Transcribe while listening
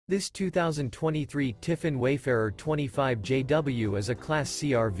This 2023 Tiffin Wayfarer 25JW is a Class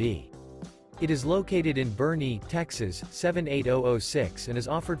C RV. It is located in Boerne, Texas, 78006 and is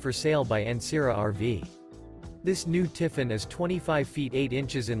offered for sale by Ancira RV. This new Tiffin is 25 feet 8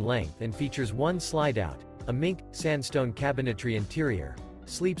 inches in length and features one Slideout, a Mink, Sandstone Cabinetry interior,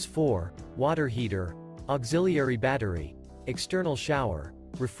 sleeps 4, water heater, auxiliary battery, external shower,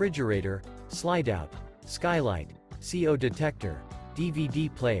 refrigerator, Slideout, skylight, CO detector,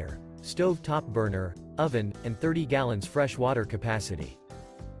 DVD player, stove top burner, oven, and 30 gallons fresh water capacity.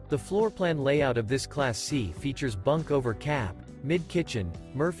 The floor plan layout of this Class C features bunk over cab, mid-kitchen,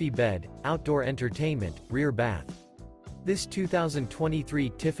 Murphy bed, outdoor entertainment, rear bath. This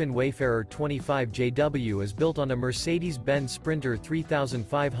 2023 Tiffin Wayfarer 25JW is built on a Mercedes-Benz Sprinter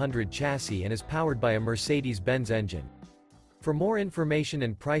 3500 chassis and is powered by a Mercedes-Benz engine. For more information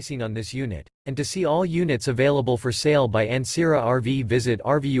and pricing on this unit, and to see all units available for sale by Ancira RV, visit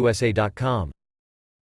RVUSA.com.